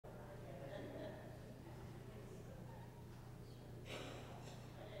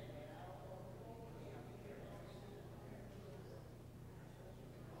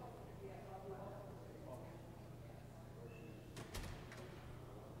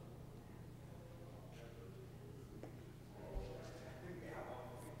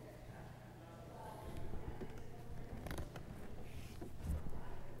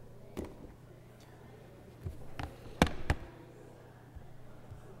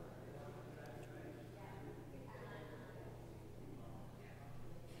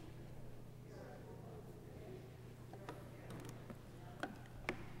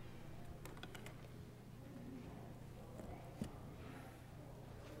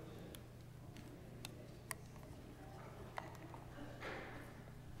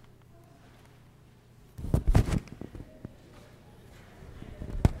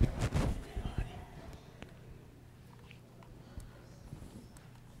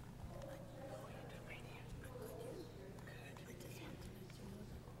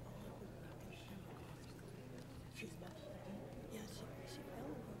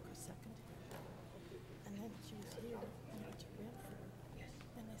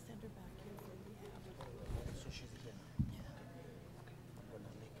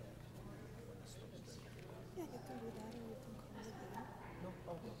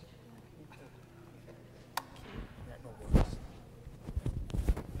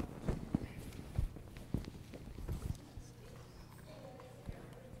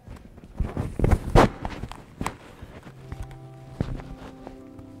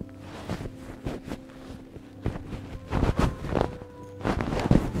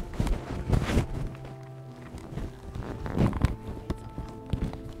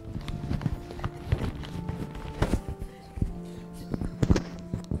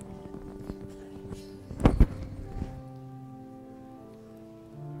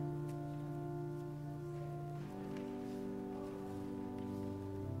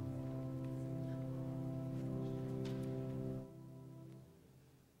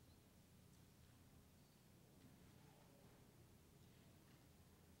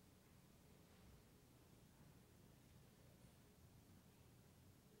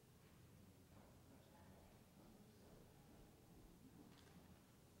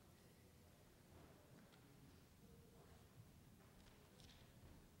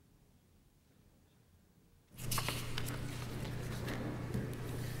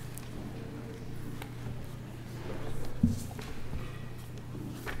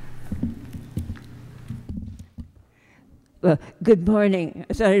Good morning.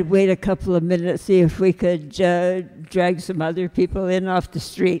 I thought I'd wait a couple of minutes, see if we could drag some other people in off the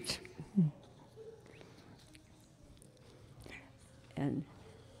street. And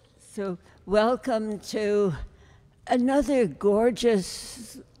so, welcome to another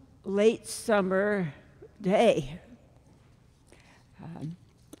gorgeous late summer day.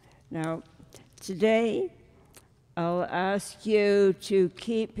 Now, today, I'll ask you to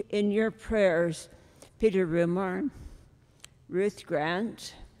keep in your prayers Peter Rumor, Ruth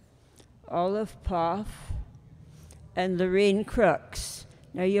Grant, Olive Poff, and Lorraine Crooks.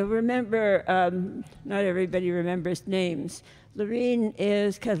 Now you'll remember, not everybody remembers names. Lorraine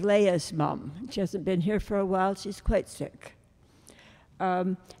is Kadleia's mom. She hasn't been here for a while. She's quite sick.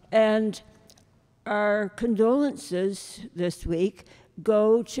 And our condolences this week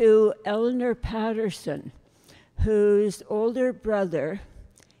go to Eleanor Patterson, whose older brother,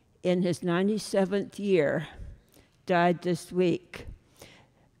 in his 97th year, died this week.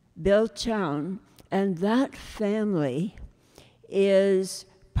 Bill Chown, and that family is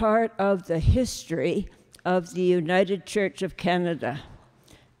part of the history of the United Church of Canada.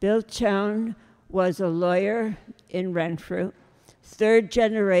 Bill Chown was a lawyer in Renfrew,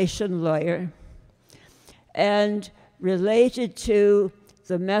 third-generation lawyer, and related to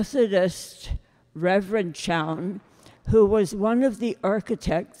the Methodist Reverend Chown, who was one of the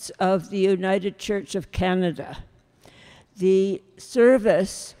architects of the United Church of Canada. The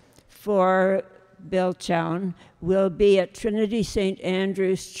service for Bill Chown will be at Trinity St.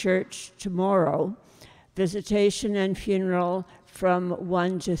 Andrew's Church tomorrow, visitation and funeral from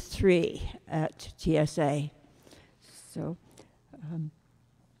 1 to 3 at TSA. So,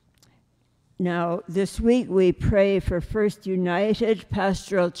 now, this week we pray for First United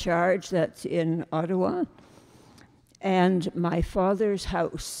Pastoral Charge, that's in Ottawa, and My Father's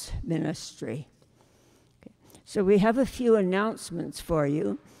House Ministry. Okay. So we have a few announcements for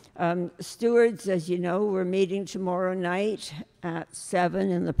you. Stewards, as you know, we're meeting tomorrow night at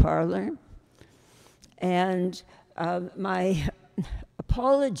 7 in the parlor. And my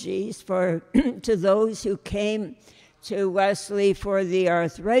apologies to those who came to Wesley for the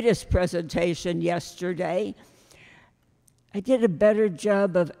arthritis presentation yesterday. I did a better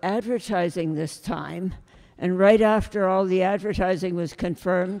job of advertising this time, and right after all the advertising was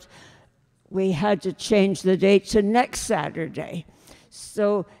confirmed, we had to change the date to next Saturday.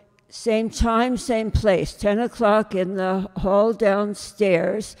 So same time, same place, 10 o'clock in the hall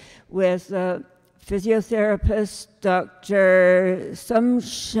downstairs with physiotherapist Dr.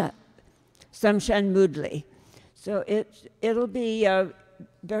 Samshan Moodley. So it'll be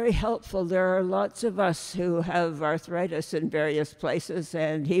very helpful. There are lots of us who have arthritis in various places,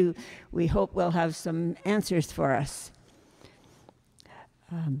 and we hope will have some answers for us.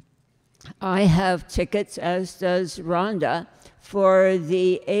 I have tickets, as does Rhonda, for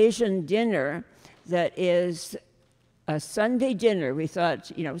the Asian dinner that is a Sunday dinner. We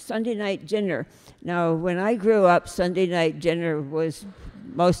thought, Sunday night dinner. Now, when I grew up, Sunday night dinner was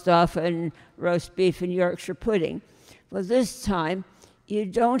most often roast beef and Yorkshire pudding. Well, this time, you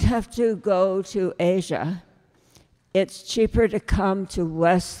don't have to go to Asia. It's cheaper to come to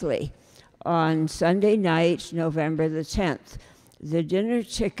Wesley on Sunday night, November the 10th. The dinner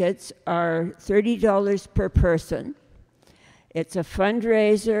tickets are $30 per person. It's a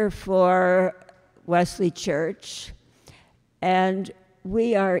fundraiser for Wesley Church, and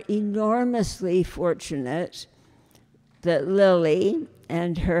we are enormously fortunate that Lily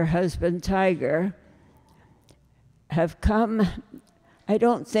and her husband Tiger have come. I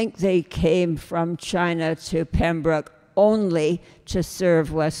don't think they came from China to Pembroke only to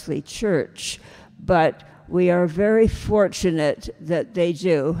serve Wesley Church, but we are very fortunate that they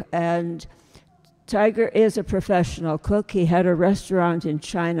do. And Tiger is a professional cook. He had a restaurant in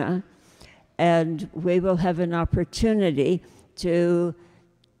China, and we will have an opportunity to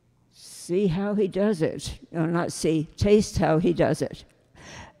see how he does it. No, not see, taste how he does it.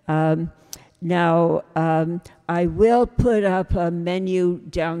 Now, I will put up a menu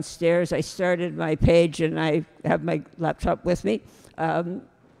downstairs. I started my page, and I have my laptop with me.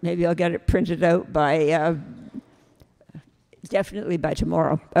 Maybe I'll get it printed out by, definitely by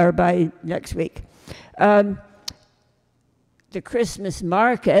tomorrow, or by next week. The Christmas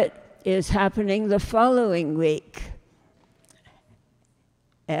market is happening the following week.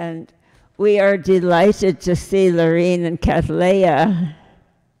 And we are delighted to see Lorraine and Kadleia.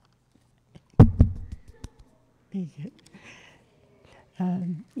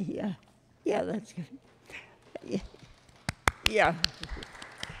 Yeah, that's good. Yeah.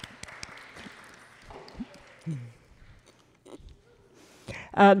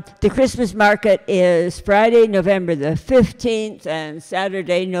 The Christmas market is Friday, November the 15th, and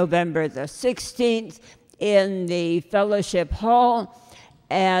Saturday, November the 16th in the Fellowship Hall.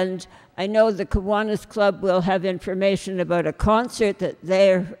 And I know the Kiwanis Club will have information about a concert that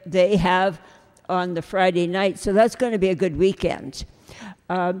they have on the Friday night, so that's going to be a good weekend.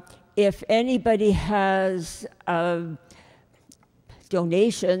 If anybody has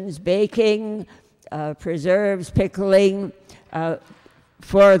donations, baking, preserves, pickling,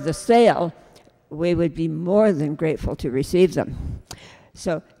 for the sale, we would be more than grateful to receive them.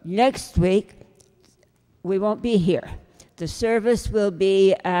 So next week, we won't be here. The service will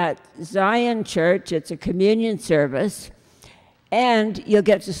be at Zion Church. It's a communion service, and you'll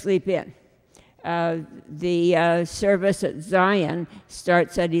get to sleep in. The service at Zion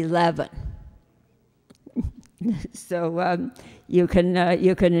starts at 11. So you can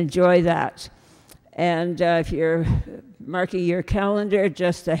enjoy that. And if you're marking your calendar,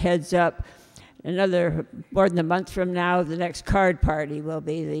 just a heads up, more than a month from now, the next card party will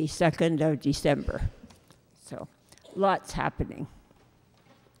be the 2nd of December. So lots happening.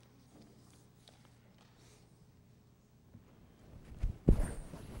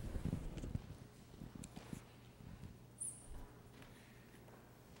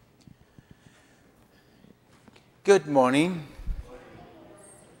 Good morning.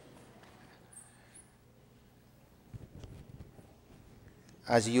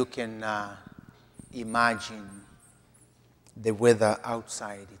 As you can imagine, the weather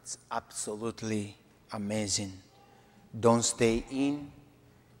outside, it's absolutely amazing. Don't stay in.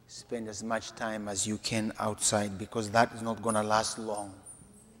 Spend as much time as you can outside, because that is not going to last long.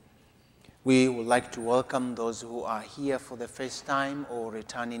 We would like to welcome those who are here for the first time or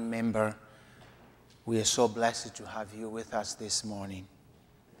returning member. We are so blessed to have you with us this morning.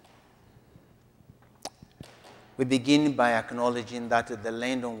 We begin by acknowledging that the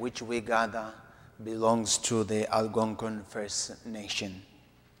land on which we gather belongs to the Algonquin First Nation.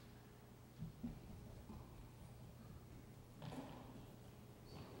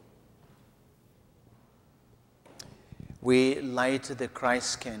 We light the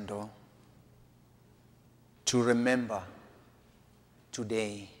Christ candle to remember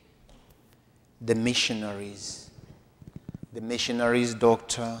today the missionaries,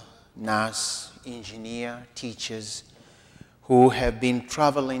 doctor, nurse, engineer, teachers, who have been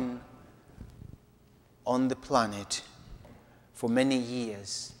traveling on the planet for many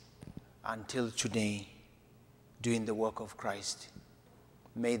years until today, doing the work of Christ.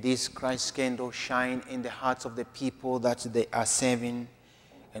 May this Christ candle shine in the hearts of the people that they are serving,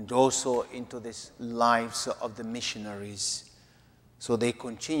 and also into the lives of the missionaries, so they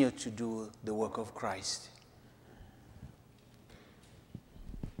continue to do the work of Christ.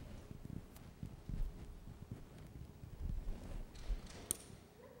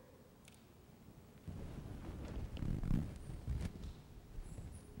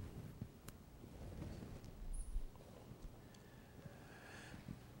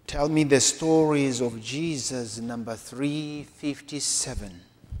 Tell me the stories of Jesus, number 357.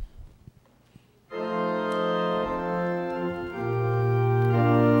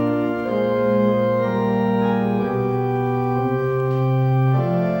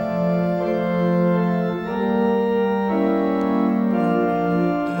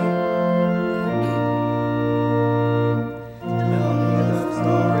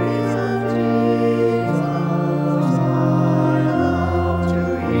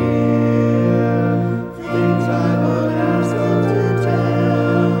 Things I would ask of today.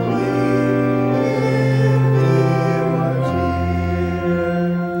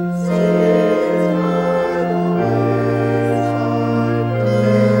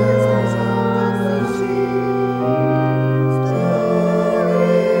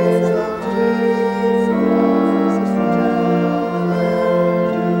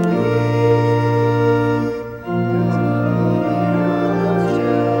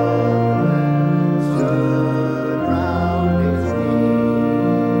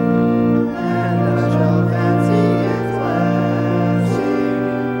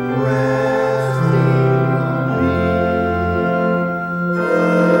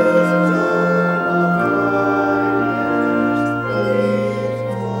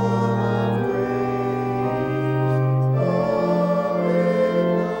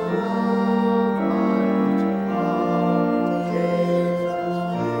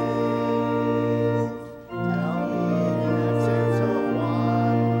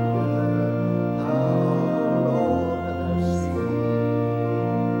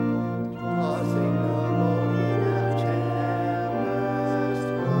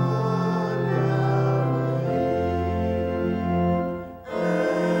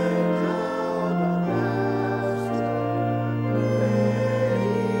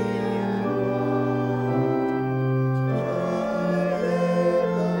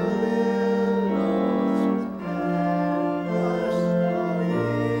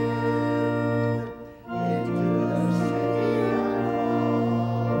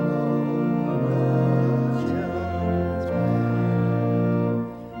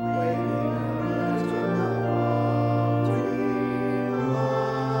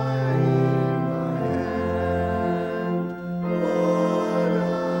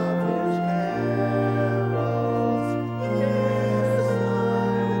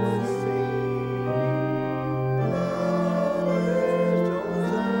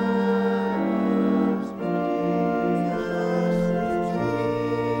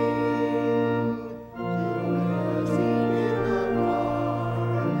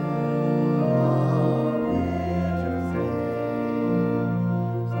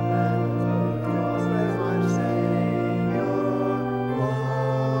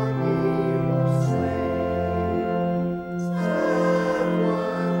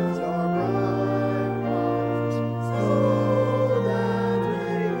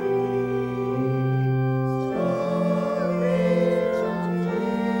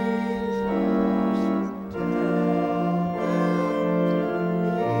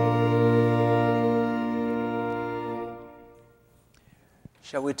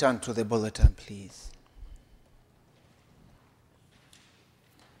 Shall we turn to the bulletin, please?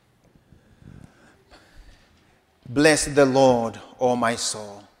 Bless the Lord, O my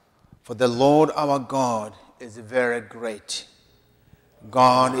soul, for the Lord our God is very great.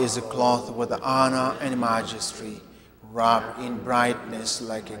 God is clothed with honor and majesty, wrapped in brightness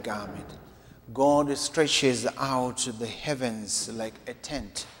like a garment. God stretches out the heavens like a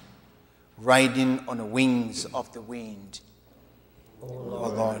tent, riding on the wings of the wind. O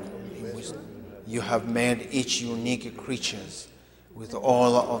Lord, you have made each unique creatures. With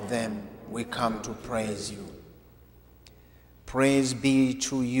all of them, we come to praise you. Praise be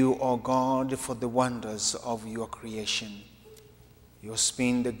to you, O God, for the wonders of your creation. You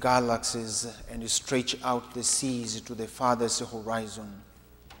spin the galaxies and stretch out the seas to the farthest horizon.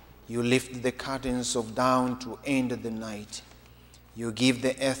 You lift the curtains of dawn to end the night. You give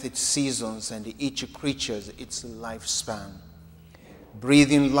the earth its seasons and each creature its lifespan,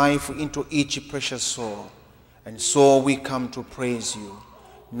 breathing life into each precious soul. And so we come to praise you,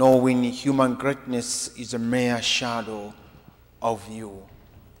 knowing human greatness is a mere shadow of you.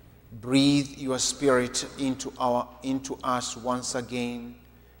 Breathe your spirit into us once again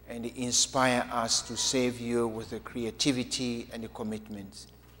and inspire us to serve you with the creativity and the commitment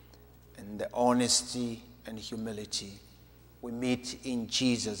and the honesty and humility. We meet in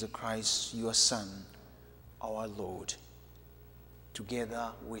Jesus Christ, your Son, our Lord.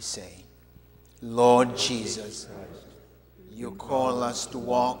 Together we say, Lord Jesus, you call us to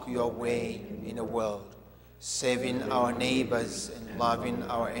walk your way in the world, saving our neighbors and loving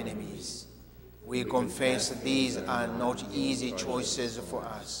our enemies. We confess these are not easy choices for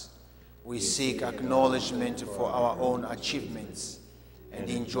us. We seek acknowledgement for our own achievements and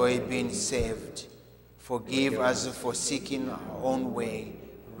enjoy being saved. Forgive us for seeking our own way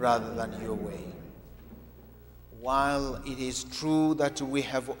rather than your way. While it is true that we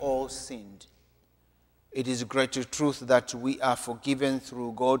have all sinned, it is a greater truth that we are forgiven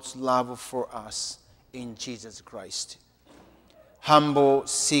through God's love for us in Jesus Christ. Humble,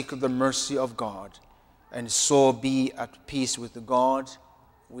 seek the mercy of God, and so be at peace with God,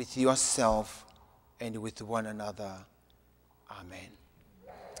 with yourself, and with one another. Amen.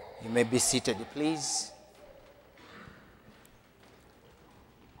 You may be seated, please.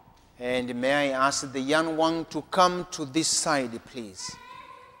 And may I ask the young one to come to this side, please.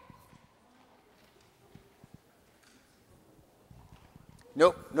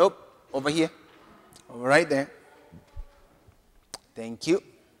 Nope. Over here. Over right there. Thank you.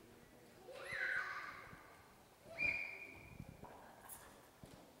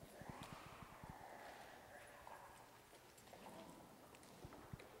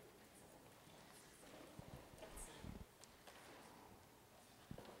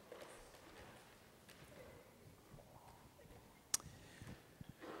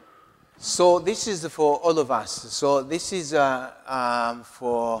 So this is for all of us. So this is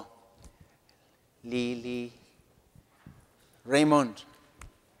for Lily, Raymond.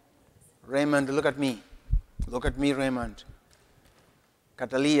 Raymond, look at me. Look at me, Raymond.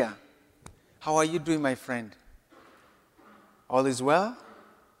 Catalia, how are you doing, my friend? All is well?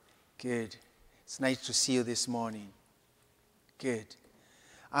 Good. It's nice to see you this morning. Good.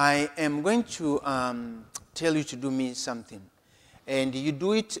 I am going to tell you to do me something. And you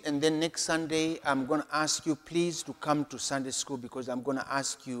do it, and then next Sunday, I'm going to ask you, please, to come to Sunday school because I'm going to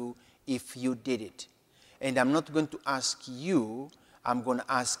ask you if you did it. And I'm not going to ask you, I'm going to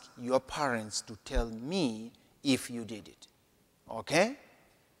ask your parents to tell me if you did it. Okay?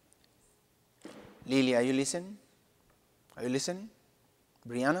 Lily, are you listening? Are you listening?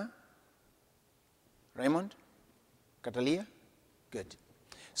 Brianna? Raymond? Catalia? Good.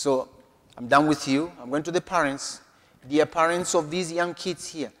 So, I'm done with you. I'm going to the parents. Dear parents of these young kids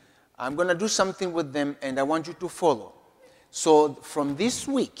here, I'm going to do something with them, and I want you to follow. So from this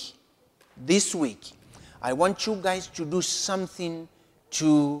week, I want you guys to do something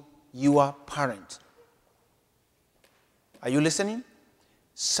to your parent. Are you listening?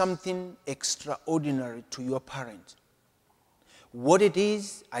 Something extraordinary to your parent. What it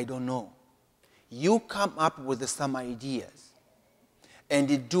is, I don't know. You come up with some ideas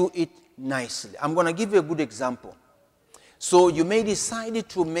and do it nicely. I'm going to give you a good example. So you may decide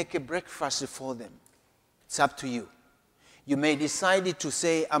to make a breakfast for them. It's up to you. You may decide to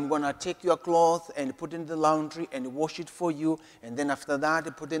say, I'm going to take your cloth and put in the laundry and wash it for you. And then after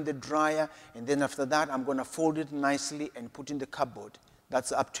that, put in the dryer. And then after that, I'm going to fold it nicely and put in the cupboard.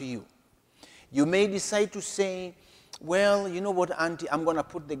 That's up to you. You may decide to say, well, you know what, Auntie, I'm going to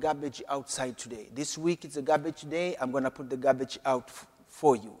put the garbage outside today. This week it's a garbage day. I'm going to put the garbage out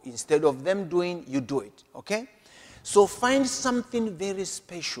for you. Instead of them doing, you do it. Okay? So find something very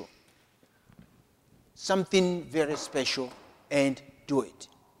special. Something very special and do it.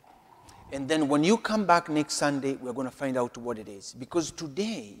 And then when you come back next Sunday, we're going to find out what it is. Because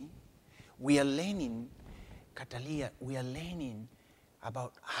today, we are learning, Catalia, we are learning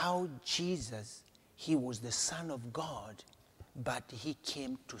about how Jesus, he was the Son of God, but he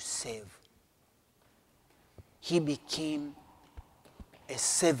came to save. He became a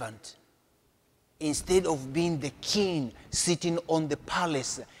servant. Instead of being the king sitting on the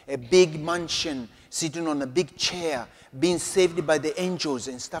palace, a big mansion, sitting on a big chair, being saved by the angels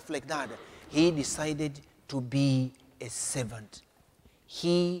and stuff like that, he decided to be a servant.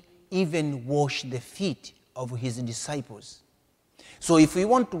 He even washed the feet of his disciples. So if you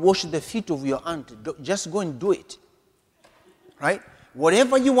want to wash the feet of your aunt, just go and do it. Right?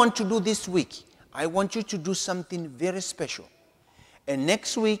 Whatever you want to do this week, I want you to do something very special. And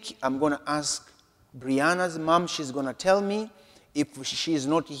next week, I'm going to ask Brianna's mom, she's going to tell me. If she is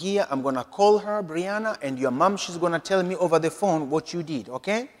not here, I'm going to call her, Brianna, and your mom, she's going to tell me over the phone what you did,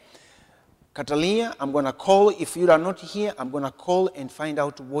 okay? Catalina, I'm going to call. If you are not here, I'm going to call and find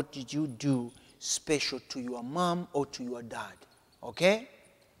out what did you do special to your mom or to your dad, okay?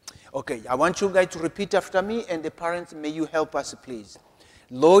 Okay, I want you guys to repeat after me, and the parents, may you help us, please.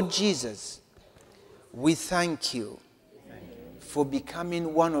 Lord Jesus, we thank you for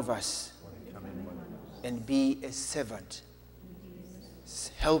becoming one of us and be a servant.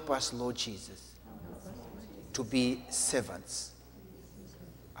 Help us, Lord Jesus, to be servants.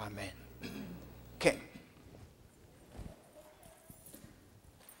 Amen. Okay.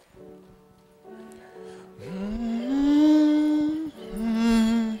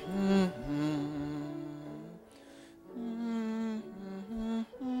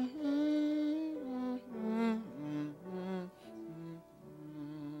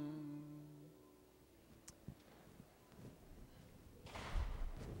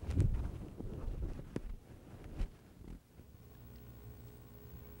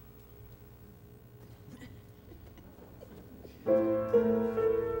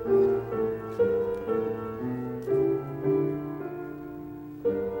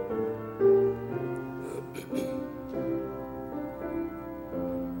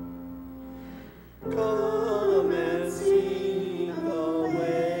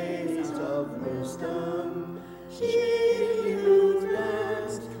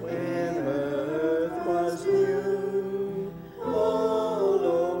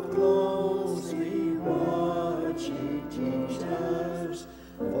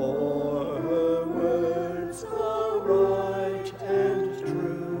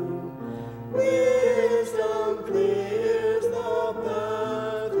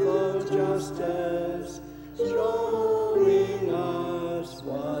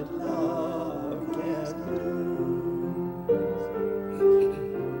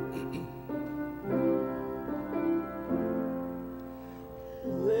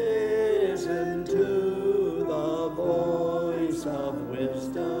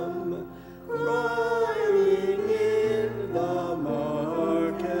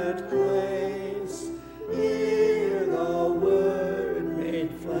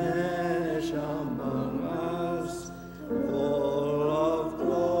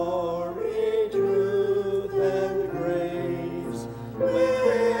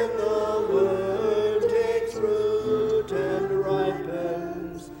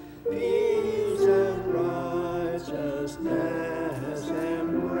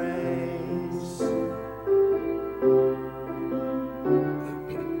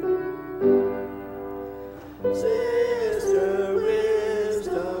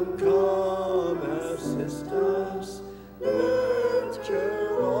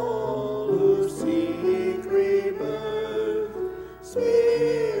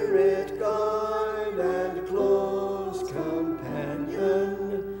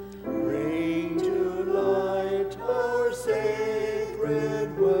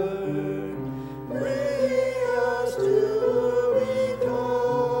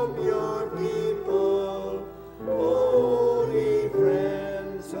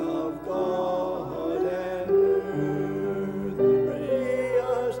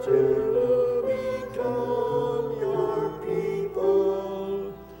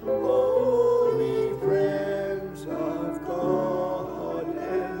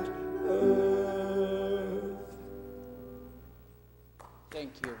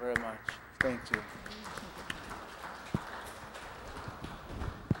 Thank you very much. Thank you.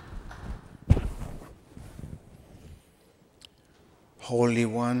 Holy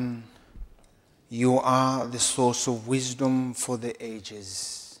One, you are the source of wisdom for the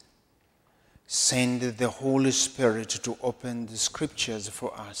ages. send the Holy Spirit to open the scriptures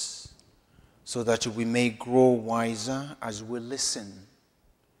for us so that we may grow wiser as we listen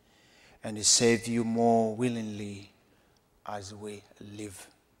and serve you more willingly as we live.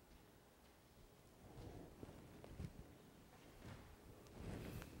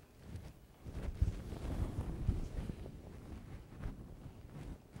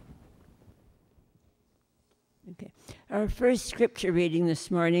 Okay. Our first scripture reading this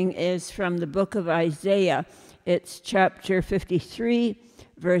morning is from the book of Isaiah. It's chapter 53,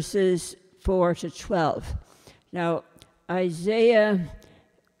 verses 4 to 12. Now, Isaiah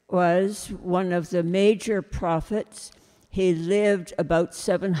was one of the major prophets. He lived about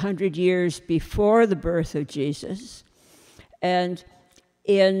 700 years before the birth of Jesus. And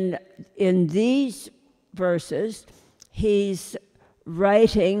in these verses, he's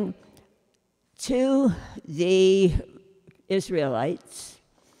writing to the Israelites,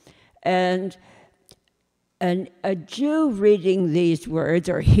 and a Jew reading these words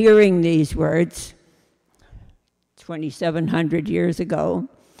or hearing these words 2,700 years ago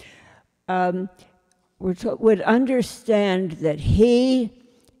would understand that he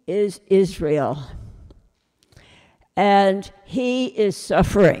is Israel and he is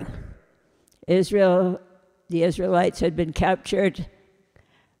suffering. The Israelites had been captured.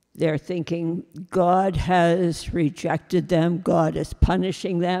 They're thinking God has rejected them, God is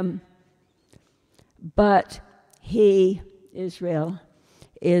punishing them. But he, Israel,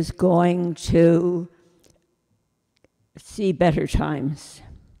 is going to see better times.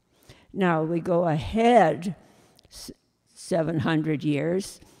 Now we go ahead 700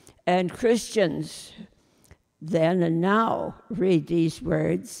 years, and Christians then and now read these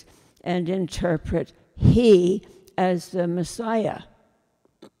words and interpret he as the Messiah.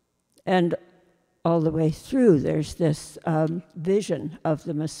 And all the way through, there's this vision of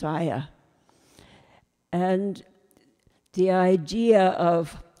the Messiah. And the idea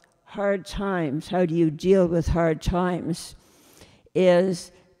of hard times, how do you deal with hard times,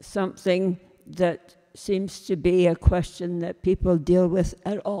 is something that seems to be a question that people deal with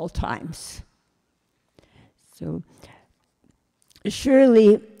at all times. So,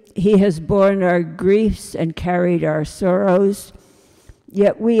 surely he has borne our griefs and carried our sorrows.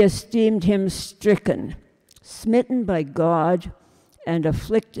 Yet we esteemed him stricken, smitten by God, and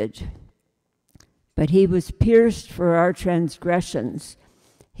afflicted. But he was pierced for our transgressions.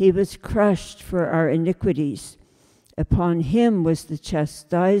 He was crushed for our iniquities. Upon him was the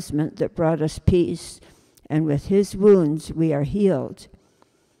chastisement that brought us peace, and with his wounds we are healed.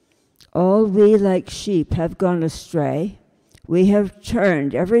 All we like sheep have gone astray. We have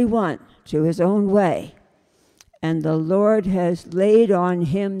turned every one to his own way. And the Lord has laid on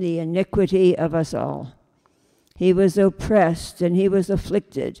him the iniquity of us all. He was oppressed and he was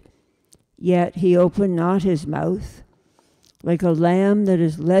afflicted, yet he opened not his mouth. Like a lamb that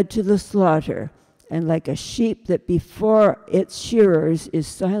is led to the slaughter, and like a sheep that before its shearers is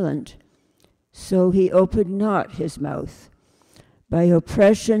silent, so he opened not his mouth. By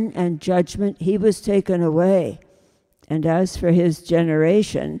oppression and judgment he was taken away. And as for his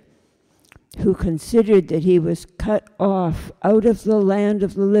generation, who considered that he was cut off out of the land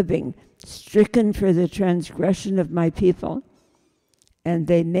of the living, stricken for the transgression of my people. And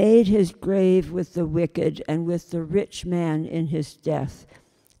they made his grave with the wicked and with the rich man in his death,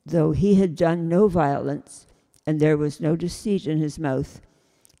 though he had done no violence, and there was no deceit in his mouth.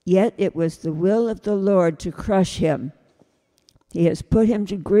 Yet it was the will of the Lord to crush him. He has put him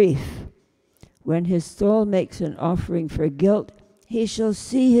to grief. When his soul makes an offering for guilt, he shall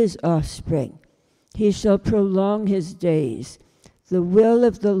see his offspring. He shall prolong his days. The will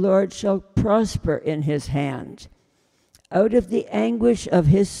of the Lord shall prosper in his hand. Out of the anguish of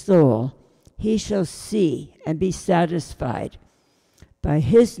his soul he shall see and be satisfied. By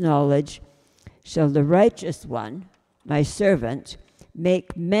his knowledge shall the righteous one, my servant,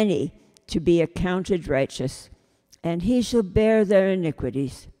 make many to be accounted righteous, and he shall bear their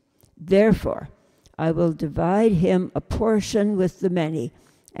iniquities. Therefore, I will divide him a portion with the many,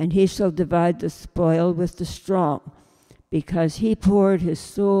 and he shall divide the spoil with the strong, because he poured his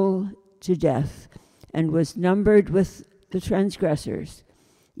soul to death and was numbered with the transgressors.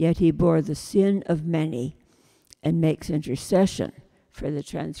 Yet he bore the sin of many and makes intercession for the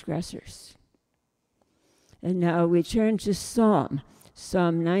transgressors. And now we turn to Psalm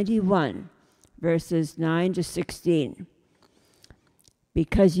 91, verses 9 to 16.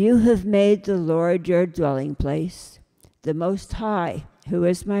 Because you have made the Lord your dwelling place, the Most High, who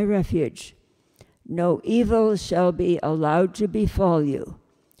is my refuge, no evil shall be allowed to befall you,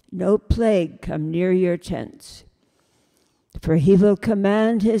 no plague come near your tents. For he will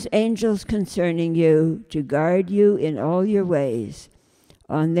command his angels concerning you to guard you in all your ways.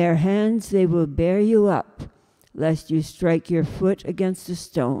 On their hands they will bear you up, lest you strike your foot against a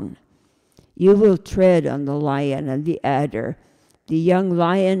stone. You will tread on the lion and the adder, the young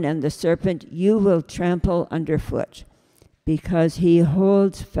lion and the serpent you will trample underfoot. Because he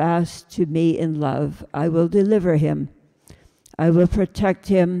holds fast to me in love, I will deliver him. I will protect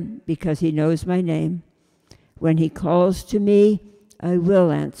him because he knows my name. When he calls to me, I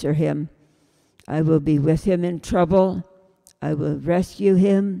will answer him. I will be with him in trouble. I will rescue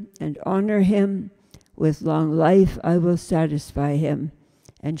him and honor him. With long life I will satisfy him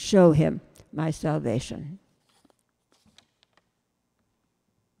and show him my salvation.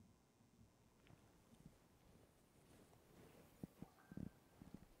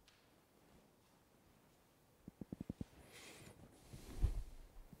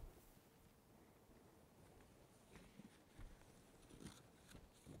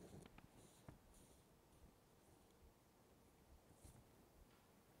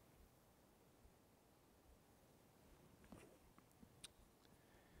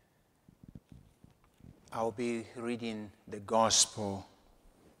 I'll be reading the gospel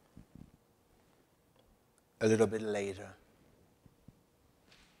a little bit later.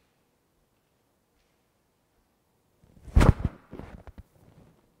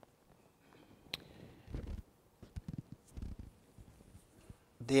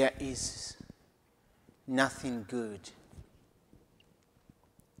 There is nothing good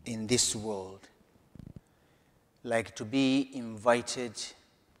in this world like to be invited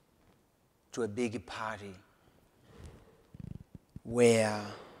to a big party where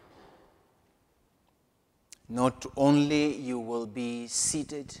not only you will be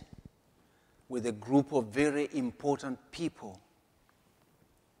seated with a group of very important people,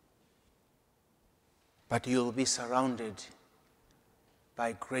 but you'll be surrounded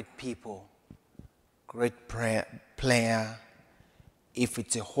by great people, great player, if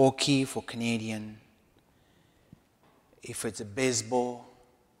it's a hockey for Canadian, if it's a baseball,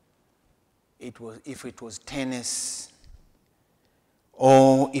 if it was tennis,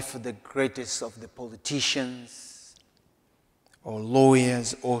 or if the greatest of the politicians, or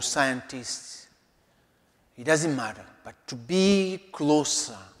lawyers, or scientists, it doesn't matter. But to be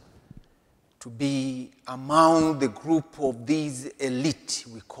closer, to be among the group of these elite,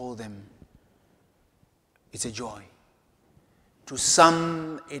 we call them, it's a joy. To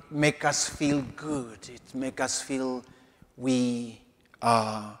some, it makes us feel good. It makes us feel we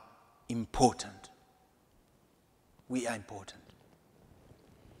are important. We are important.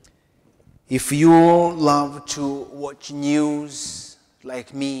 If you love to watch news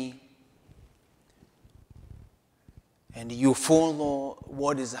like me, and you follow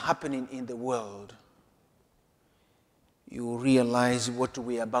what is happening in the world, you realize what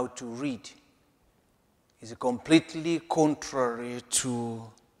we are about to read is completely contrary to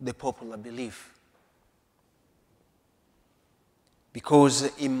the popular belief.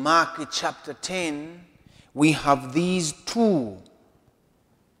 Because in Mark chapter 10, we have these two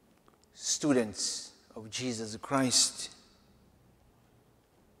students of Jesus Christ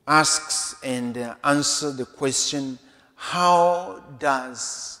asks and answer the question, how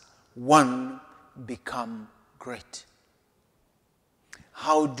does one become great?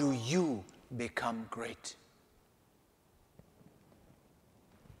 How do you become great?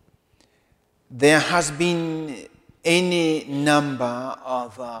 There has been any number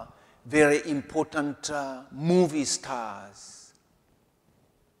of very important movie stars,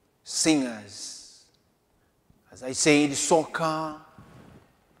 singers, as I said, soccer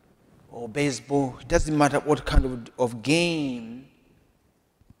or baseball, it doesn't matter what kind of game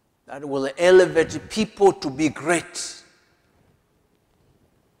that will elevate people to be great.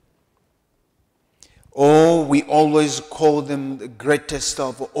 Or we always call them the greatest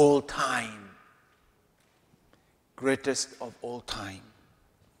of all time. Greatest of all time.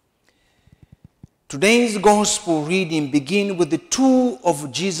 Today's gospel reading begins with the two of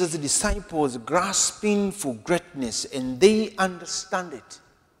Jesus' disciples grasping for greatness, and they understand it.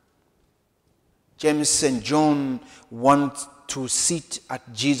 James and John want to sit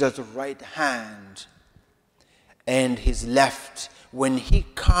at Jesus' right hand and his left when he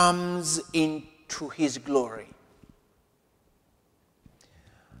comes into his glory.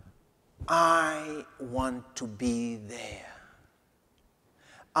 I want to be there.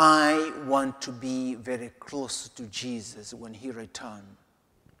 I want to be very close to Jesus when he returns.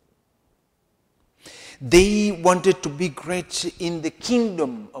 They wanted to be great in the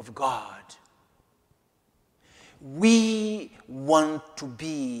kingdom of God. We want to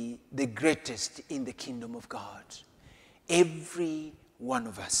be the greatest in the kingdom of God. every one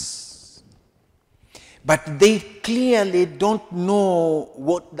of us. But they clearly don't know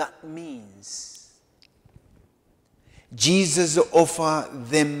what that means. Jesus offered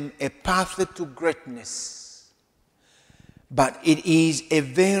them a path to greatness, but it is a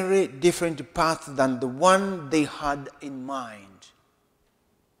very different path than the one they had in mind.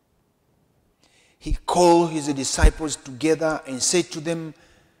 He called his disciples together and said to them,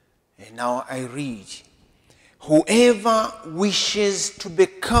 and now I read, "Whoever wishes to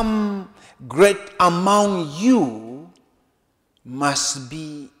become great among you must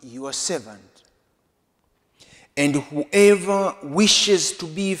be your servant. And whoever wishes to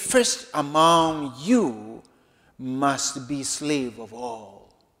be first among you must be slave of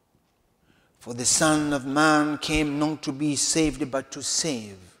all. For the Son of Man came not to be saved, but to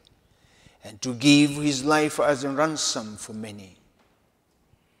save, and to give his life as a ransom for many."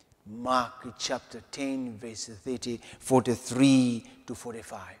 Mark chapter 10, verse 43 to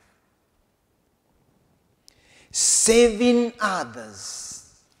 45. Saving others,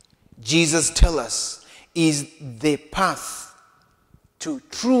 Jesus tells us, is the path to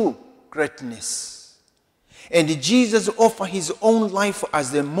true greatness. And Jesus offers his own life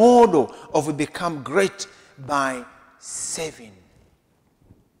as the model of become great by saving.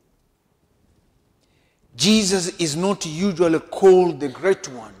 Jesus is not usually called the Great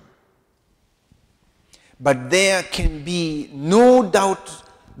One, but there can be no doubt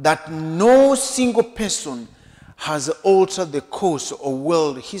that no single person has altered the course of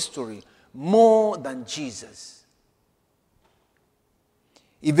world history more than Jesus.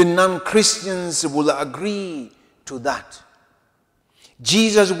 Even non-Christians will agree to that.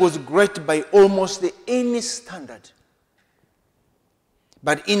 Jesus was great by almost any standard.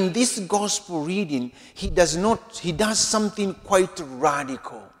 But in this gospel reading, he does something quite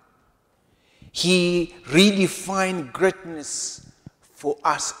radical. He redefined greatness for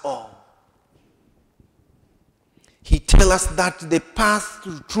us all. He tells us that the path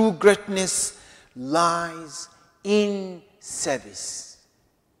to true greatness lies in service.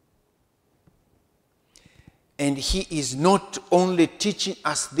 And he is not only teaching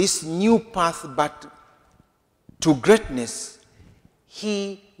us this new path, but to greatness,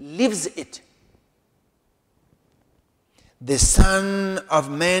 he lives it. The Son of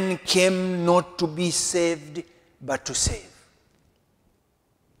Man came not to be saved, but to save.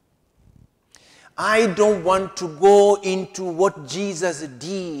 I don't want to go into what Jesus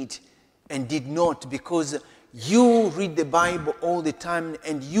did and did not, because you read the Bible all the time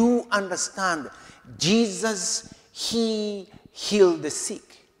and you understand Jesus, he healed the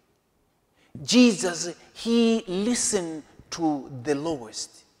sick. Jesus, he listened to the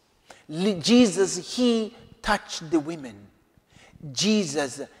lowest. Jesus, he touched the women.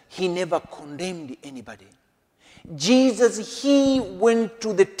 Jesus, he never condemned anybody. Jesus, he went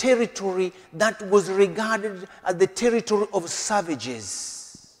to the territory that was regarded as the territory of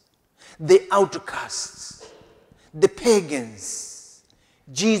savages, the outcasts, the pagans.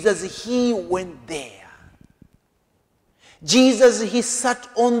 Jesus, he went there. Jesus, he sat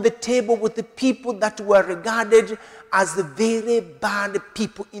on the table with the people that were regarded as the very bad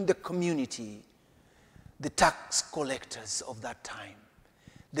people in the community, the tax collectors of that time,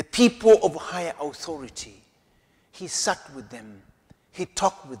 the people of higher authority. He sat with them, he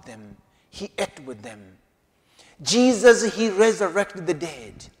talked with them, he ate with them. Jesus, he resurrected the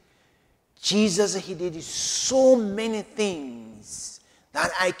dead. Jesus, he did so many things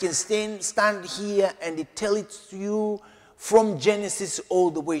that I can stand here and tell it to you from Genesis all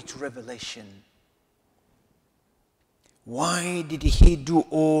the way to Revelation. Why did he do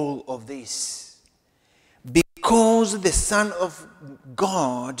all of this? Because the Son of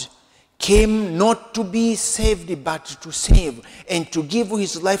God came not to be saved, but to save and to give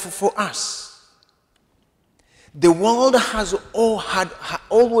his life for us. The world has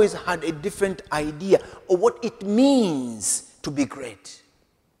always had a different idea of what it means to be great.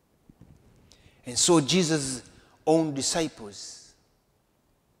 And so Jesus' own disciples,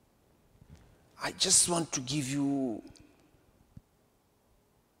 I just want to give you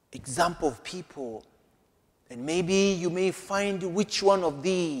example of people, and maybe you may find which one of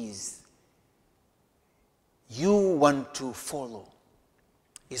these you want to follow.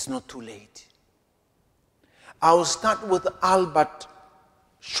 It's not too late. I'll start with Albert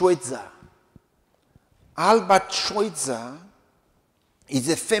Schweitzer. Albert Schweitzer is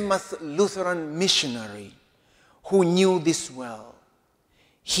a famous Lutheran missionary who knew this well.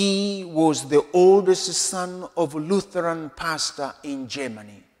 He was the oldest son of a Lutheran pastor in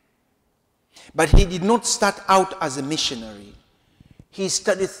Germany. But he did not start out as a missionary. He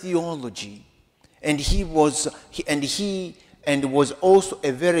studied theology. and was also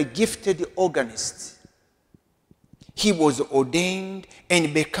a very gifted organist. He was ordained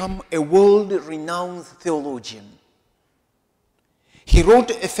and became a world-renowned theologian. He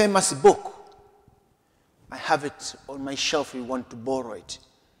wrote a famous book. I have it on my shelf if you want to borrow it.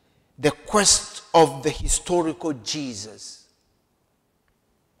 The Quest of the Historical Jesus.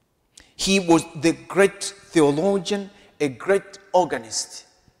 He was the great theologian, a great organist,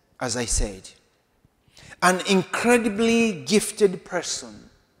 as I said. An incredibly gifted person.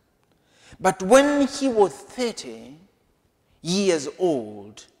 But when he was 30 years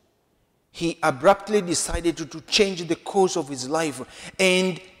old, he abruptly decided to change the course of his life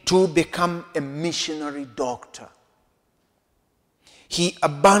and to become a missionary doctor. He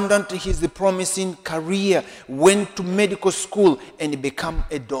abandoned his promising career, went to medical school, and became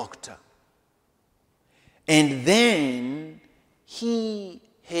a doctor. And then he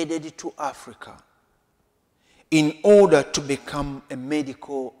headed to Africa in order to become a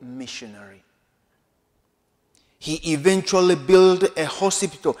medical missionary. He eventually built a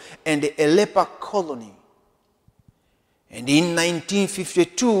hospital and a leper colony. And in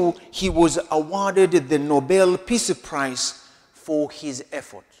 1952, he was awarded the Nobel Peace Prize for his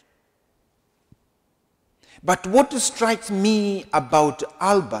effort. But what strikes me about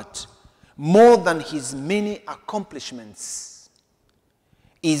Albert, more than his many accomplishments,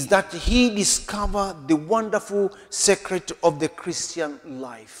 is that he discovered the wonderful secret of the Christian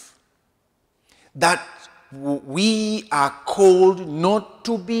life. That we are called not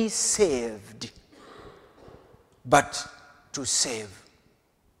to be saved, but to save.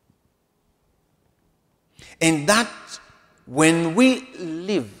 And that when we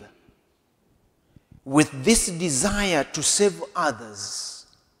live with this desire to save others,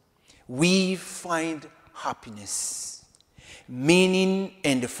 we find happiness, meaning,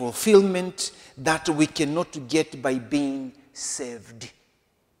 and fulfillment that we cannot get by being saved.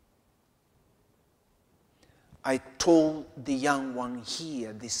 I told the young one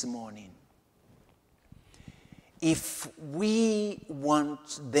here this morning, if we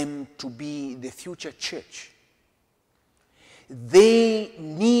want them to be the future church, they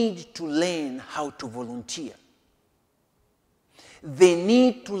need to learn how to volunteer. They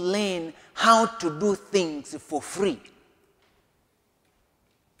need to learn how to do things for free.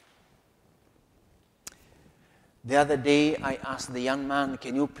 The other day, I asked the young man,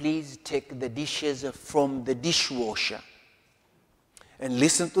 can you please take the dishes from the dishwasher? And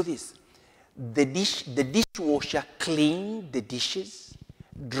listen to this. The dishwasher cleaned the dishes,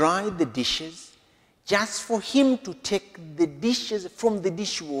 dried the dishes, just for him to take the dishes from the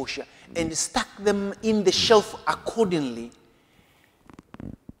dishwasher and stack them in the shelf accordingly.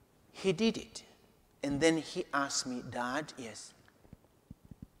 He did it. And then he asked me, Dad, yes,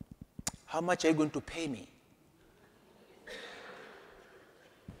 how much are you going to pay me?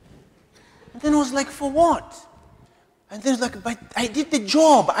 And then I was like, for what? And then I was like, but I did the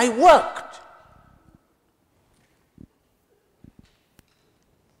job, I worked.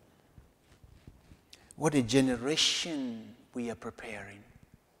 What a generation we are preparing.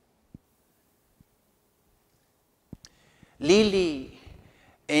 Lily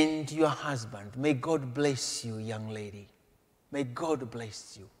and your husband, may God bless you, young lady. May God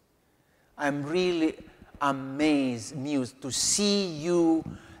bless you. I'm really amazed, amused to see you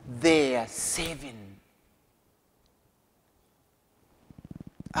there saving.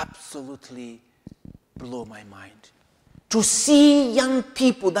 Absolutely blow my mind. To see young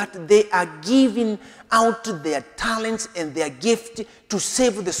people that they are giving out their talents and their gift to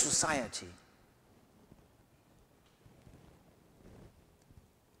save the society.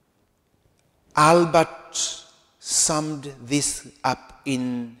 Albert summed this up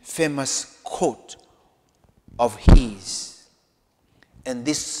in famous quote of his, and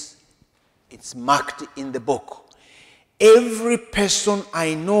this, it's marked in the book. Every person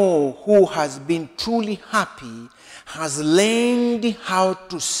I know who has been truly happy has learned how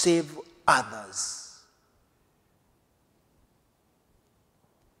to save others.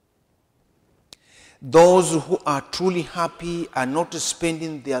 Those who are truly happy are not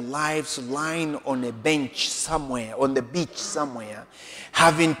spending their lives lying on a bench somewhere, on the beach somewhere,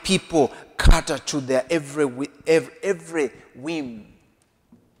 having people cater to their every whim.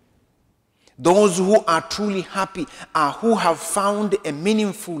 Those who are truly happy are who have found a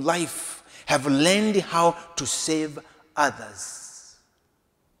meaningful life, have learned how to save others.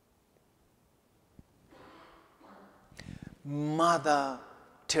 Mother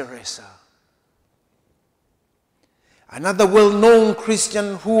Teresa, another well-known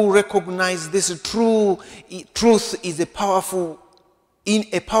Christian who recognized this truth in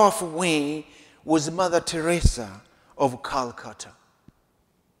a powerful way, was Mother Teresa of Calcutta.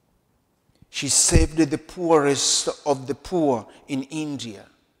 She saved the poorest of the poor in India,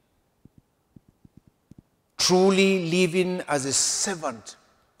 truly living as a servant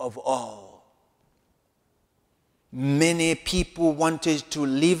of all. Many people wanted to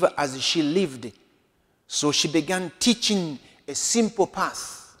live as she lived, so she began teaching a simple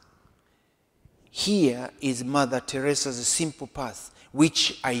path. Here is Mother Teresa's simple path,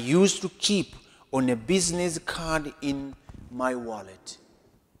 which I used to keep on a business card in my wallet.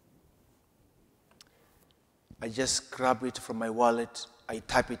 I just grab it from my wallet, I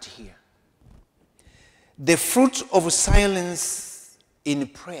type it here. The fruit of silence in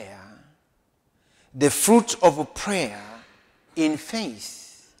prayer, the fruit of prayer in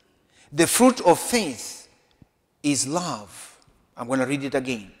faith, the fruit of faith is love. I'm going to read it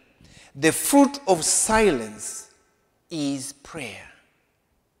again. The fruit of silence is prayer.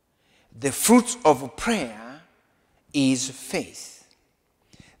 The fruit of prayer is faith.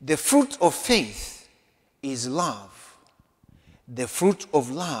 The fruit of faith is love. The fruit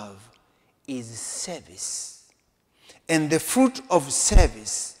of love is service. And the fruit of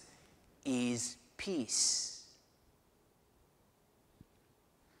service is peace.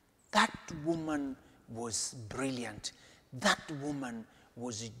 That woman was brilliant. That woman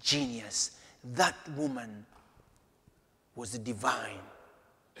was a genius. That woman was divine.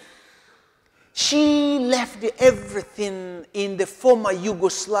 She left everything in the former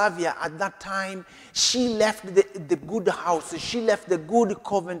Yugoslavia at that time. She left the good house. She left the good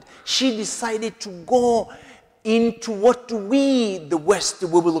convent. She decided to go into what we, the West,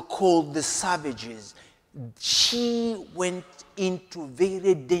 we will call the savages. She went into a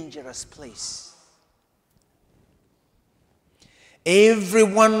very dangerous place.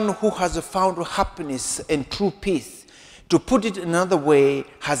 Everyone who has found happiness and true peace, to put it another way,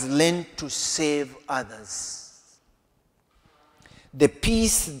 has learned to save others. The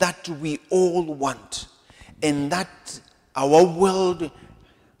peace that we all want and that our world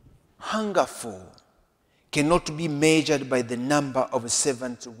hunger for cannot be measured by the number of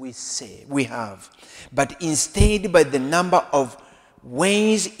servants we have, but instead by the number of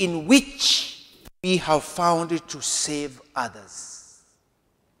ways in which we have found to save others.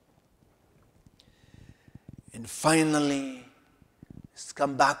 And finally, let's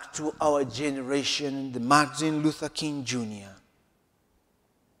come back to our generation, the Martin Luther King Jr.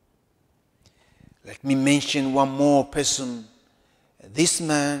 Let me mention one more person. This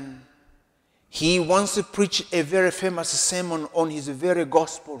man, he once preached a very famous sermon on his very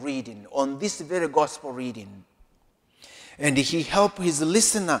gospel reading, on this very gospel reading. And he helped his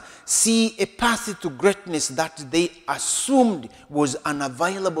listener see a path to greatness that they assumed was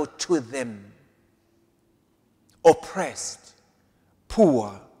unavailable to them. Oppressed,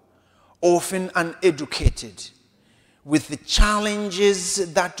 poor, often uneducated, with the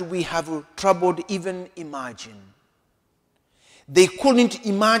challenges that we have troubled even imagine. They couldn't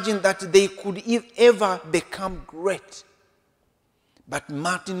imagine that they could ever become great. But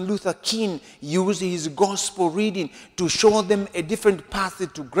Martin Luther King used his gospel reading to show them a different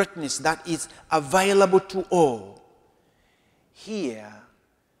path to greatness that is available to all. Here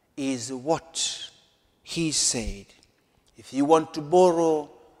is what he said. If you want to borrow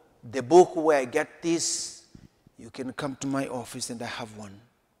the book where I get this, you can come to my office and I have one.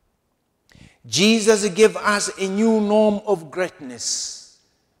 Jesus gave us a new norm of greatness.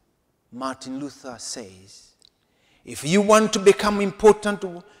 Martin Luther says, if you want to become important,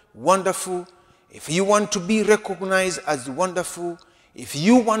 wonderful, if you want to be recognized as wonderful, if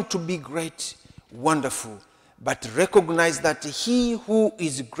you want to be great, wonderful, but recognize that he who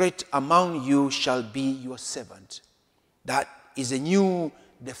is great among you shall be your servant. That is a new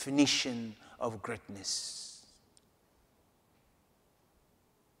definition of greatness.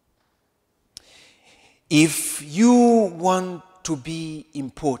 If you want to be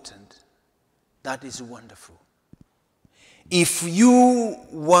important, that is wonderful. If you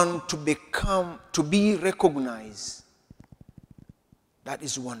want to be recognized, that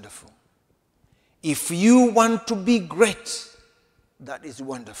is wonderful. If you want to be great, that is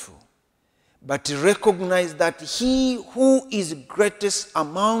wonderful. But recognize that he who is greatest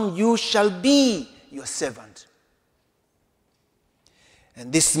among you shall be your servant.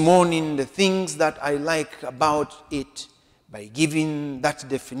 And this morning, the things that I like about it, by giving that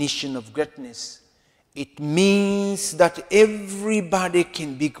definition of greatness, it means that everybody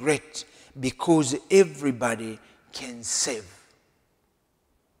can be great because everybody can save.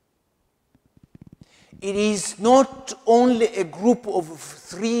 It is not only a group of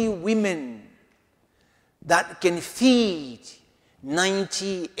 3 women that can feed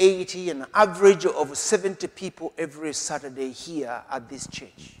 90, 80, an average of 70 people every Saturday here at this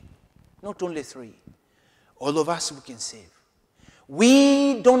church. Not only 3. All of us we can save.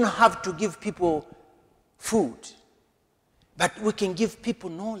 We don't have to give people food, but we can give people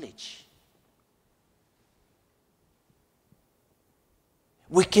knowledge.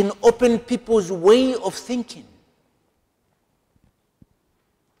 We can open people's way of thinking.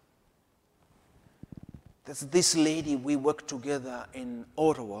 There's this lady, we work together in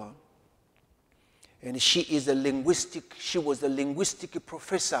Ottawa, and she was a linguistic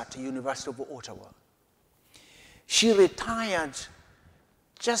professor at the University of Ottawa. She retired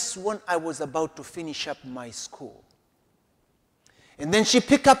just when I was about to finish up my school. And then she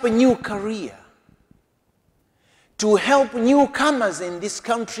picked up a new career to help newcomers in this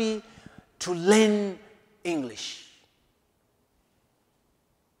country to learn English.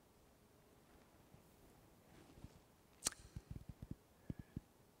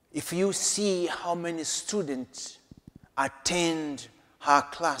 If you see how many students attend her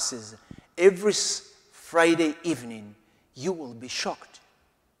classes every Friday evening, you will be shocked.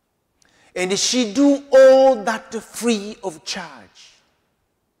 And she do all that free of charge.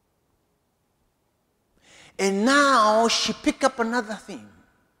 And now she pick up another thing.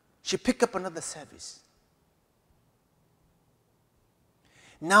 She pick up another service.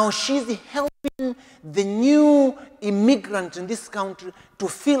 Now she's helping the new immigrants in this country to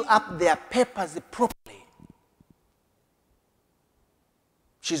fill up their papers properly.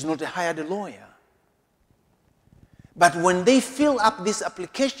 She's not a hired lawyer. But when they fill up this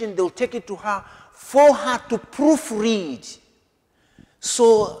application, they'll take it to her for her to proofread.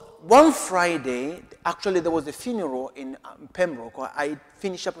 So one Friday, actually there was a funeral in Pembroke. I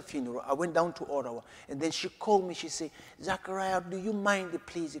finished up a funeral. I went down to Ottawa. And then she called me. She said, Zakaria, do you mind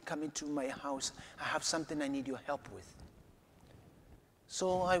please coming to my house? I have something I need your help with.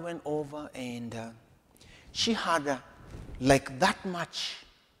 So I went over and she had like that much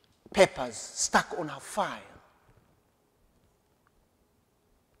papers stuck on her file.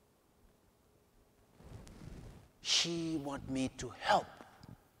 She wanted me to help.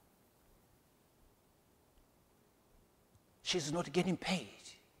 She's not getting paid.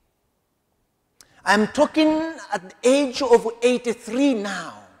 I'm talking at the age of 83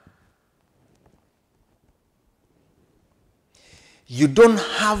 now. You don't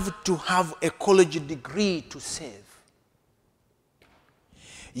have to have a college degree to save.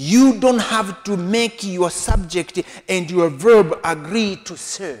 You don't have to make your subject and your verb agree to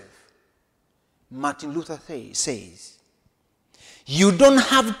serve. Martin Luther says. You don't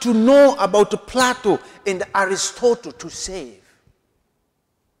have to know about Plato and Aristotle to save.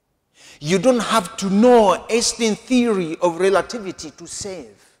 You don't have to know Einstein's theory of relativity to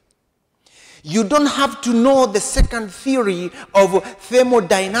save. You don't have to know the second theory of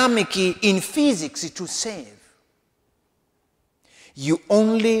thermodynamics in physics to save. You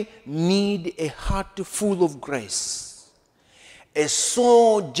only need a heart full of grace, a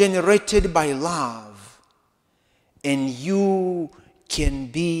soul generated by love, and you can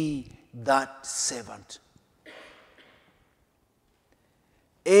be that servant.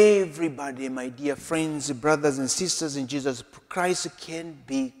 Everybody, my dear friends, brothers and sisters in Jesus Christ, can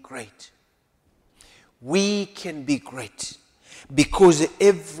be great. We can be great because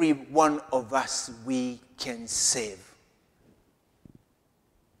every one of us we can save.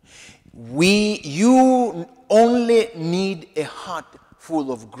 You only need a heart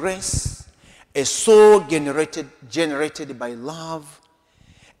full of grace, a soul generated by love.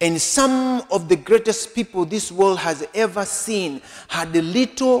 And some of the greatest people this world has ever seen had a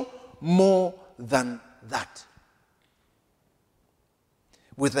little more than that.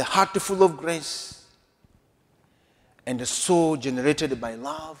 With a heart full of grace and a soul generated by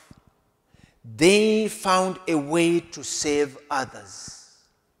love, they found a way to save others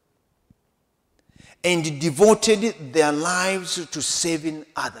and devoted their lives to saving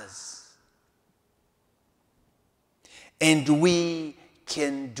others. And we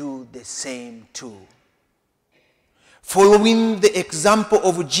can do the same too. Following the example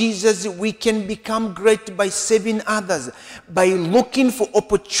of Jesus, we can become great by saving others, by looking for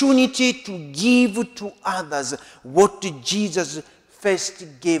opportunity to give to others what Jesus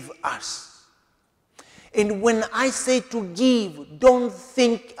first gave us. And when I say to give, don't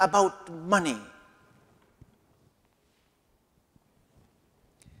think about money.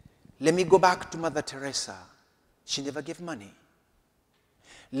 Let me go back to Mother Teresa. She never gave money.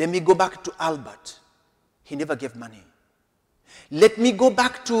 Let me go back to Albert. He never gave money. Let me go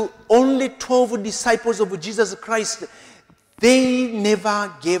back to only 12 disciples of Jesus Christ. They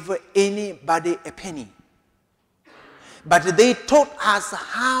never gave anybody a penny. but they taught us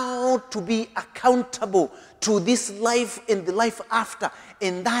how to be accountable to this life and the life after,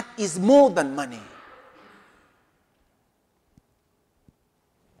 and that is more than money.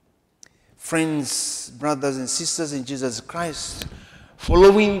 Friends, brothers and sisters in Jesus Christ,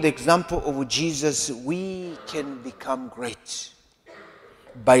 following the example of Jesus, we can become great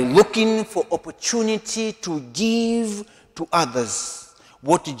by looking for opportunity to give to others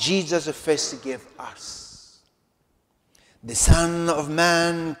what Jesus first gave us. The Son of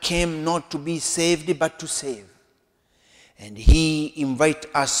Man came not to be saved, but to save. And he invites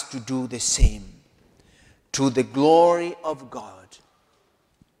us to do the same, to the glory of God.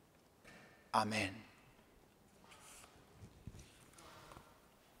 Amen.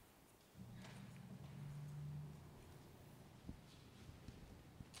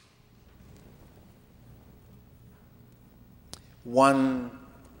 One,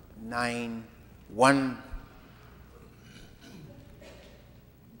 9, 1.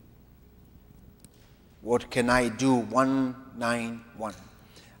 What can I do? 1, 9, 1.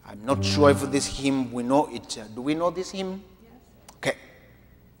 I'm not sure if this hymn we know it. Do we know this hymn? Yes. Okay.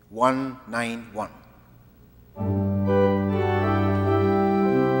 1, 9, 1.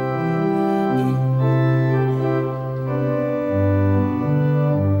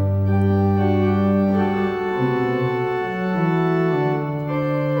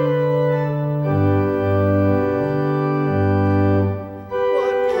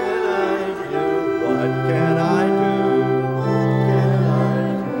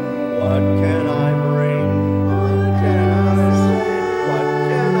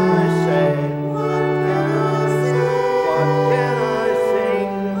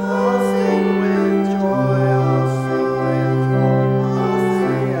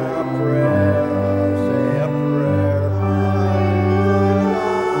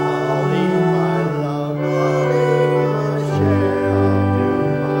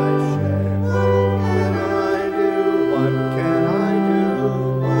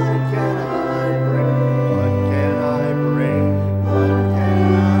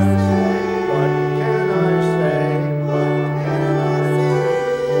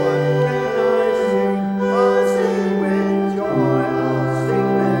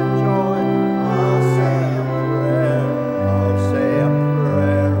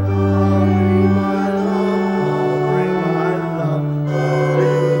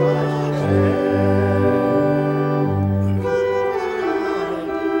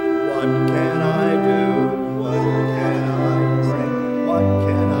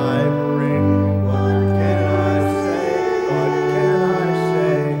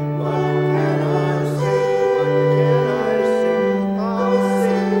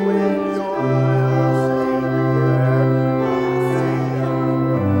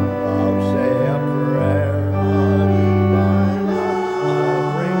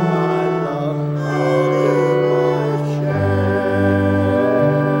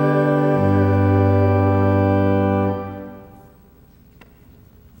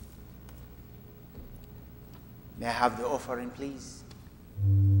 May I have the offering, please?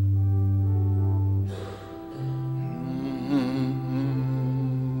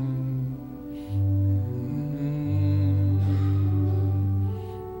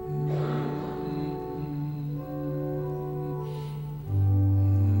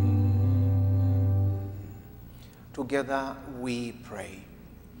 Together we pray.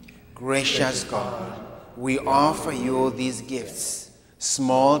 Gracious God, we offer you these gifts,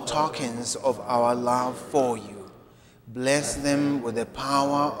 small tokens of our love for you. Bless them with the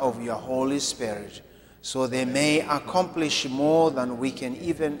power of your Holy Spirit, so they may accomplish more than we can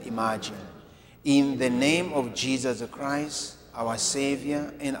even imagine. In the name of Jesus Christ, our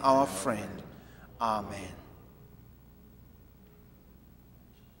Savior and our friend. Amen.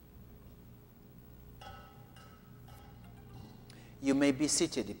 You may be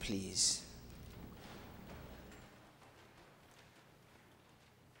seated, please.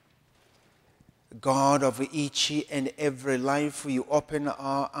 God of each and every life, you open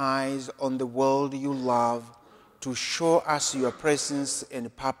our eyes on the world you love to show us your presence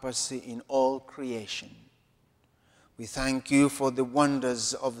and purpose in all creation. We thank you for the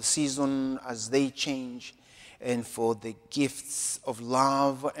wonders of the season as they change, and for the gifts of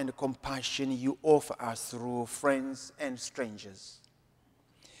love and compassion you offer us through friends and strangers.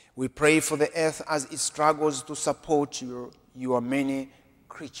 We pray for the earth as it struggles to support your many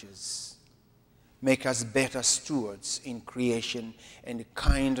creatures. Make us better stewards in creation and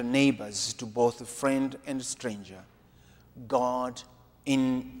kind neighbors to both friend and stranger. God,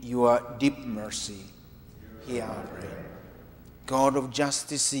 in your deep mercy, hear our prayer. God of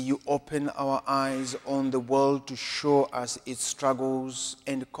justice, you open our eyes on the world to show us its struggles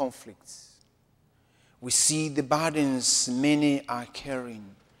and conflicts. We see the burdens many are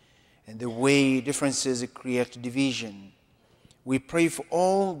carrying and the way differences create division. We pray for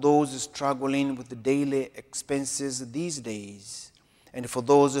all those struggling with the daily expenses these days and for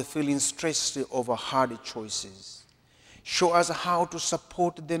those feeling stressed over hard choices. Show us how to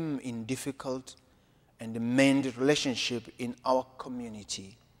support them in difficult and mend relationship in our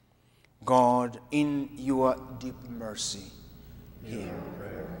community. God, in your deep mercy, hear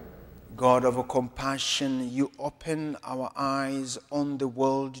prayer. God of compassion, you open our eyes on the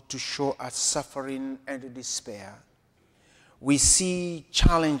world to show us suffering and despair. We see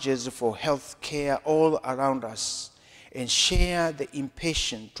challenges for health care all around us and share the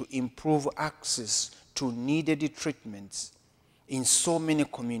impatience to improve access to needed treatments in so many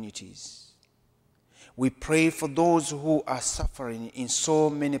communities. We pray for those who are suffering in so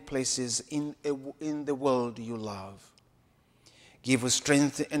many places in the world you love. Give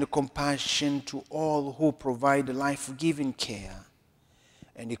strength and compassion to all who provide life-giving care,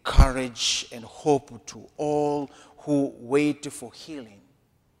 and courage and hope to all who wait for healing.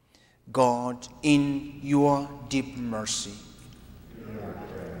 God, in your deep mercy.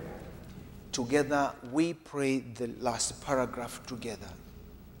 Together we pray the last paragraph together.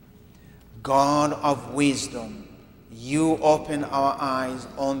 God of wisdom, you open our eyes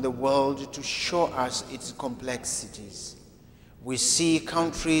on the world to show us its complexities. We see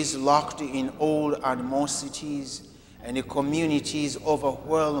countries locked in old animosities and communities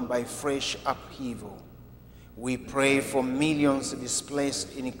overwhelmed by fresh upheaval. We pray for millions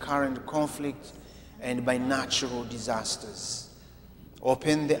displaced in current conflict and by natural disasters.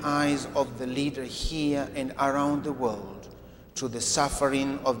 Open the eyes of the leader here and around the world to the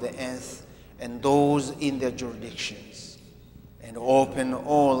suffering of the earth and those in their jurisdictions, and open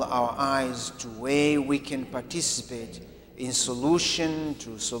all our eyes to where we can participate in solution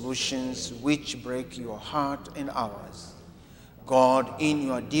to solutions which break your heart and ours. God, in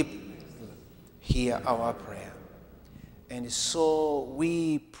your deep, hear our prayer. And so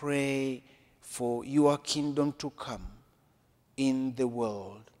we pray for your kingdom to come in the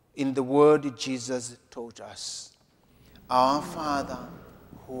world, in the word Jesus taught us. Our Father,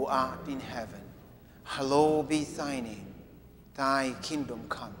 who art in heaven, hallowed be thy name. Thy kingdom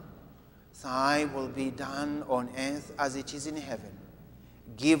come. Thy will be done on earth as it is in heaven.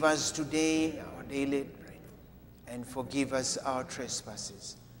 Give us today our daily bread, and forgive us our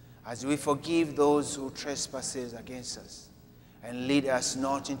trespasses, as we forgive those who trespass against us. And lead us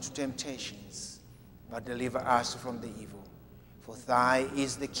not into temptations, but deliver us from the evil. For thy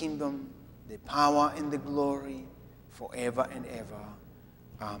is the kingdom, the power, and the glory, forever and ever.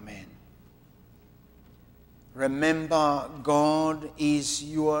 Amen. Remember, God is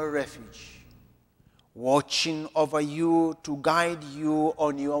your refuge, watching over you to guide you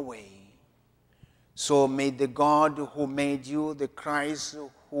on your way. So may the God who made you, the Christ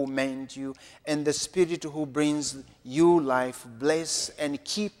who made you, and the Spirit who brings you life bless and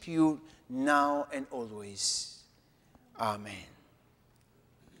keep you now and always. Amen.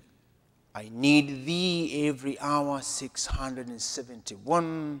 I need thee every hour,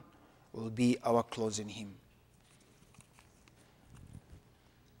 671 will be our closing hymn.